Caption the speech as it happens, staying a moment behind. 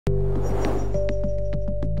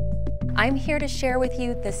I'm here to share with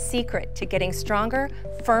you the secret to getting stronger,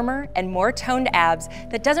 firmer, and more toned abs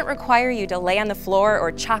that doesn't require you to lay on the floor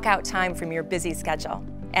or chalk out time from your busy schedule.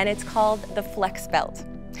 And it's called the Flex Belt.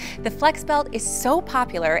 The Flex Belt is so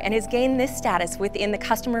popular and has gained this status within the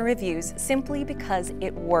customer reviews simply because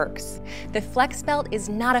it works. The Flex Belt is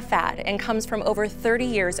not a fad and comes from over 30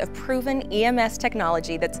 years of proven EMS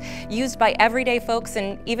technology that's used by everyday folks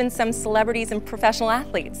and even some celebrities and professional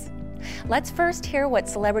athletes. Let's first hear what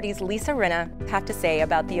celebrities Lisa Rinna have to say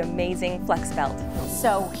about the amazing Flex Belt.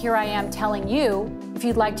 So here I am telling you, if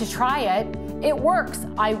you'd like to try it, it works.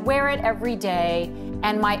 I wear it every day,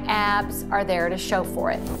 and my abs are there to show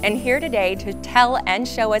for it. And here today to tell and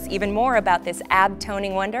show us even more about this ab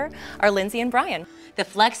toning wonder are Lindsay and Brian. The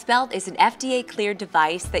Flex Belt is an FDA-cleared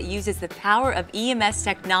device that uses the power of EMS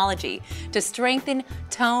technology to strengthen,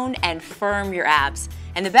 tone, and firm your abs.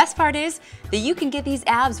 And the best part is that you can get these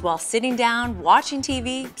abs while sitting down, watching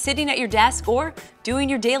TV, sitting at your desk, or doing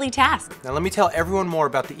your daily tasks. Now let me tell everyone more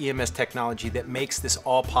about the EMS technology that makes this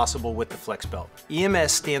all possible with the Flex Belt.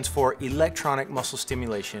 EMS stands for electronic muscle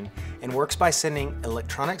stimulation and works by sending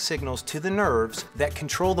electronic signals to the nerves that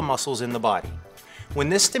control the muscles in the body. When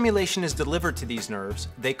this stimulation is delivered to these nerves,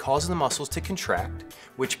 they cause the muscles to contract,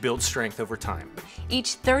 which builds strength over time.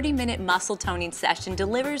 Each 30-minute muscle toning session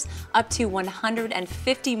delivers up to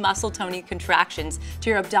 150 muscle toning contractions to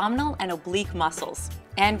your abdominal and oblique muscles.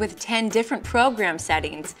 And with 10 different program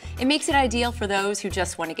settings, it makes it ideal for those who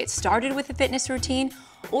just want to get started with a fitness routine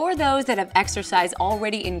or those that have exercise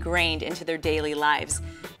already ingrained into their daily lives.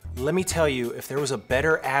 Let me tell you, if there was a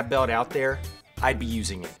better ab belt out there, I'd be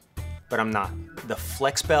using it. But I'm not. The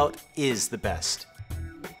Flex Belt is the best.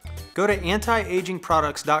 Go to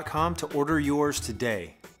antiagingproducts.com to order yours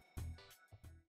today.